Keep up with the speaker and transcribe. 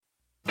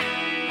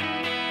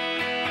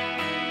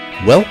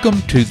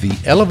Welcome to the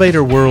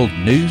Elevator World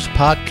News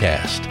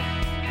Podcast.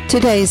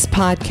 Today's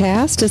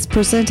podcast is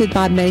presented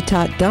by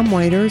Maytot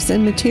Dumbwaiters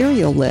and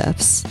Material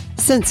Lifts.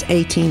 Since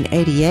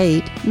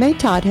 1888,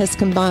 Maytot has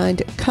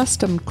combined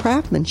custom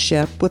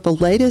craftsmanship with the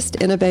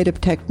latest innovative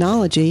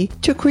technology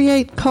to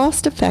create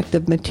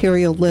cost-effective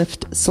material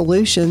lift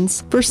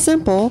solutions for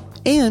simple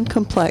and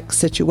complex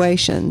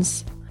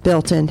situations.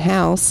 Built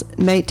in-house,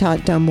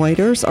 Maytot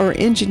dumbwaiters are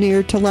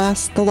engineered to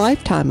last the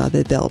lifetime of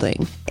the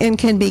building and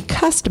can be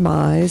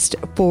customized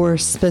for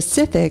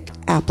specific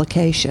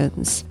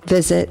applications.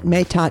 Visit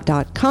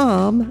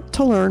maytot.com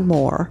to learn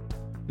more.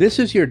 This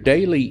is your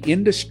daily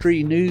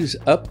industry news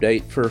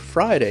update for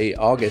Friday,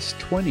 August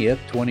 20th,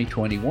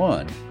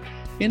 2021.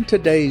 In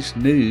today's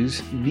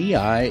news,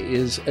 NEII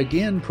is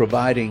again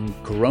providing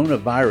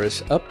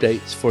coronavirus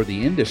updates for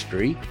the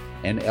industry.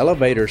 An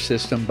elevator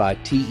system by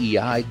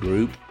TEI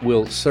Group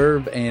will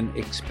serve an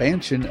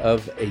expansion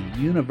of a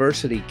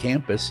university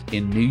campus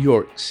in New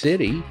York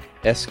City.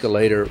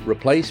 Escalator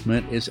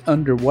replacement is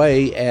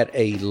underway at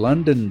a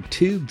London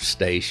tube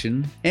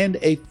station, and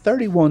a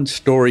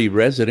 31-story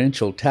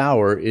residential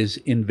tower is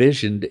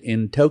envisioned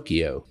in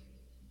Tokyo.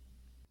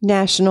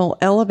 National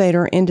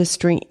Elevator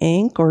Industry,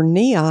 Inc., or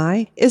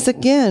NEII, is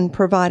again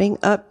providing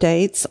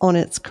updates on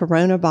its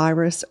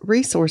coronavirus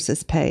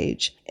resources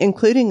page,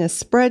 including a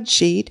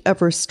spreadsheet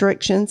of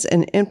restrictions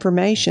and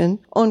information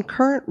on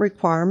current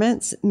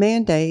requirements,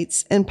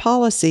 mandates, and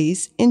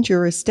policies in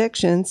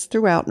jurisdictions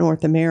throughout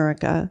North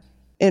America.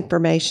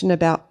 Information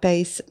about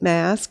face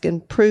mask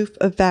and proof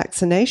of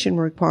vaccination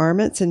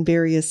requirements in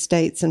various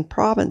states and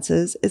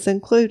provinces is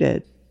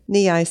included.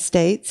 NEII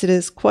states it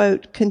is,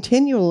 quote,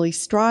 continually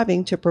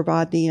striving to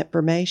provide the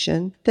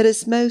information that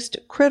is most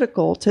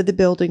critical to the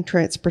building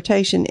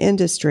transportation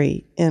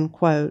industry, end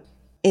quote.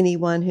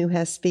 Anyone who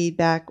has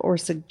feedback or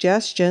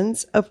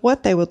suggestions of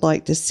what they would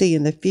like to see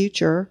in the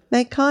future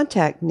may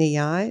contact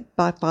NEII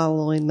by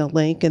following the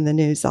link in the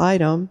news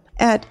item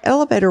at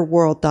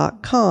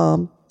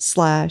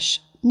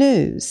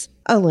elevatorworld.com/news.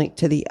 A link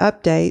to the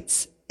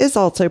updates is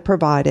also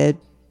provided.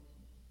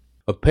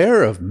 A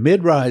pair of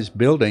mid-rise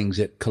buildings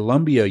at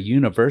Columbia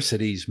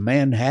University's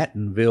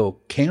Manhattanville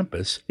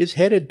campus is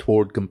headed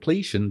toward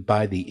completion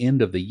by the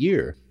end of the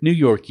year, New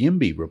York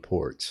YIMBY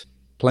reports.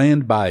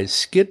 Planned by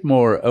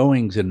Skidmore,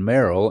 Owings &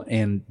 Merrill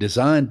and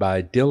designed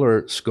by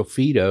Diller,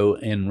 Scofido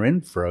and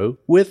Renfro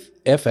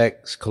with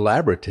FX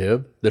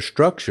Collaborative, the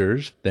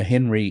structures, the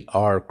Henry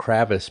R.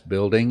 Kravis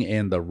Building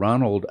and the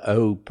Ronald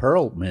O.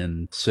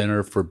 Perlman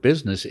Center for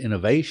Business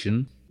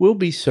Innovation, will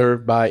be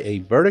served by a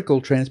vertical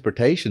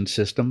transportation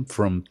system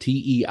from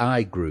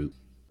TEI Group.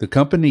 The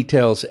company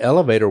tells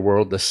Elevator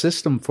World the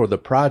system for the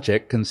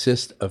project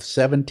consists of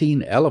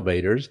 17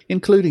 elevators,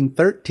 including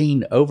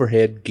 13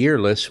 overhead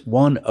gearless,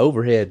 1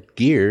 overhead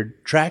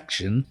geared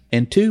traction,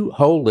 and 2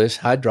 holeless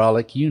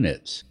hydraulic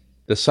units.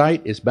 The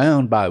site is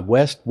bound by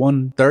West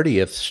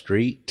 130th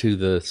Street to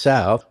the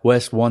south,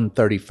 West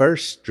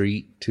 131st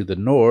Street to the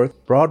north,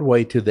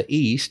 Broadway to the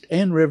east,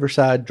 and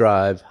Riverside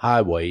Drive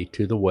Highway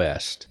to the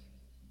west.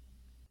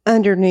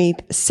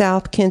 Underneath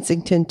South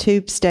Kensington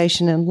Tube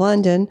Station in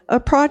London, a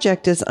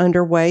project is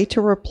underway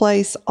to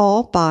replace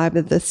all 5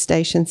 of the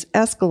station's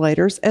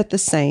escalators at the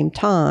same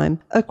time,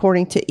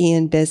 according to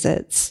Ian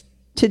Visits.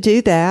 To do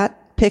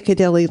that,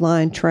 Piccadilly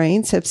Line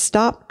trains have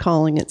stopped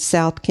calling at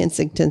South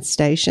Kensington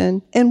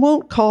Station and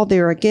won't call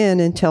there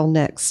again until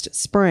next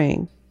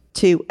spring.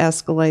 2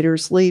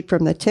 escalators lead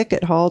from the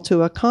ticket hall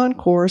to a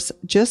concourse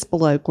just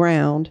below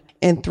ground,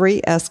 and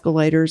 3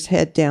 escalators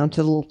head down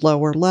to the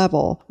lower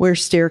level, where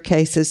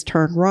staircases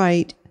turn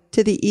right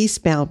to the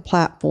eastbound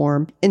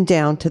platform and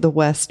down to the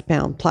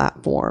westbound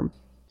platform.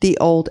 The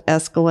old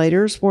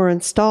escalators were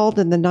installed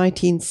in the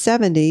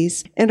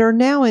 1970s and are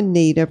now in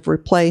need of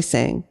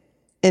replacing.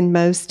 In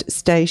most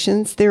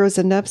stations, there is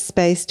enough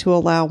space to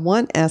allow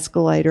 1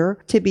 escalator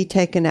to be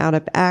taken out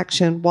of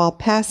action while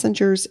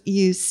passengers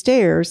use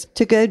stairs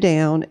to go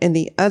down and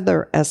the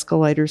other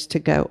escalators to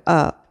go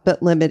up,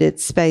 but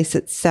limited space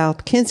at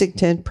South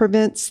Kensington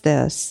prevents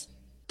this.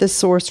 The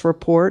source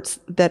reports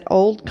that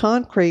old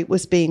concrete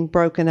was being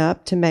broken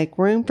up to make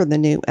room for the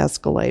new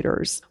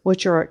escalators,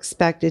 which are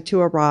expected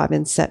to arrive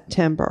in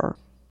September.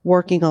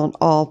 Working on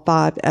all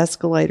 5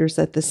 escalators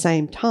at the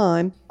same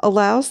time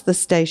allows the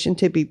station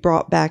to be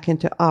brought back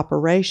into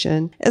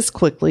operation as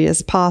quickly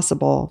as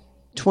possible.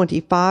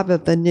 25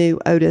 of the new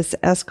Otis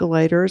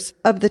escalators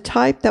of the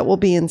type that will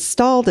be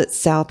installed at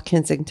South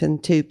Kensington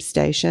Tube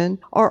Station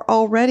are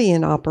already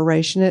in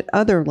operation at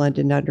other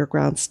London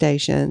Underground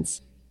stations.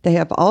 They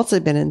have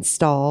also been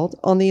installed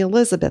on the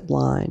Elizabeth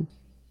line.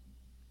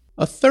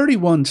 A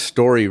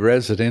 31-story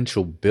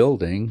residential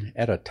building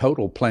at a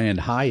total planned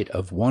height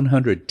of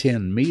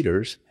 110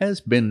 meters has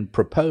been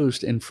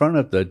proposed in front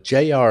of the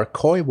JR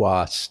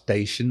Koiwa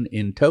station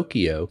in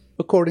Tokyo,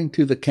 according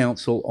to the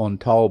Council on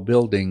Tall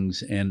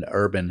Buildings and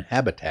Urban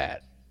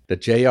Habitat. The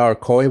J.R.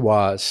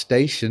 Koiwa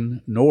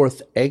Station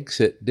North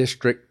Exit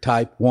District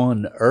Type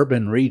 1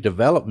 Urban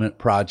Redevelopment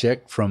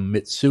Project from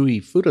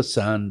Mitsui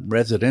Fudosan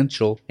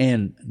Residential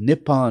and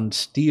Nippon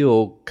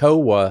Steel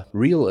Kowa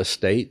Real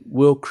Estate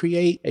will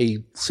create a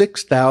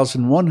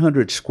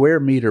 6,100 square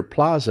meter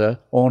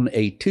plaza on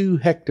a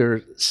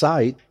 2-hectare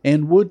site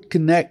and would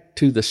connect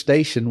to the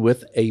station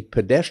with a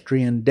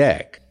pedestrian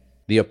deck.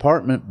 The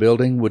apartment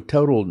building would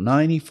total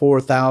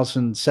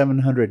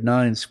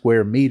 94,709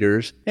 square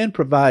meters and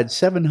provide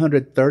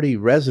 730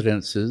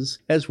 residences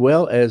as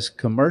well as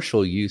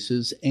commercial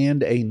uses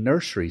and a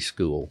nursery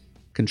school.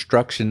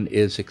 Construction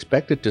is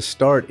expected to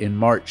start in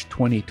March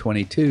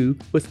 2022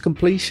 with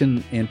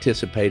completion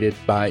anticipated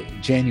by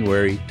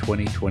January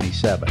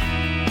 2027.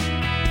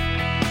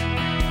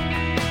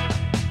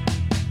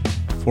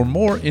 For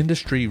more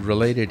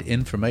industry-related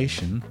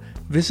information,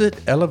 visit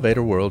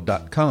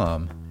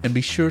elevatorworld.com and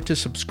be sure to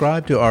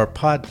subscribe to our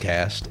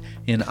podcast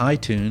in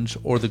iTunes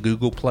or the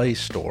Google Play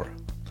Store.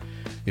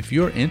 If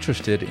you're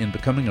interested in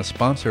becoming a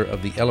sponsor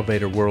of the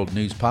Elevator World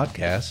News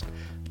Podcast,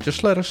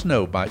 just let us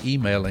know by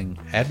emailing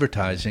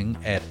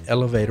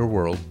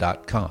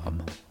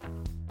advertising@elevatorworld.com.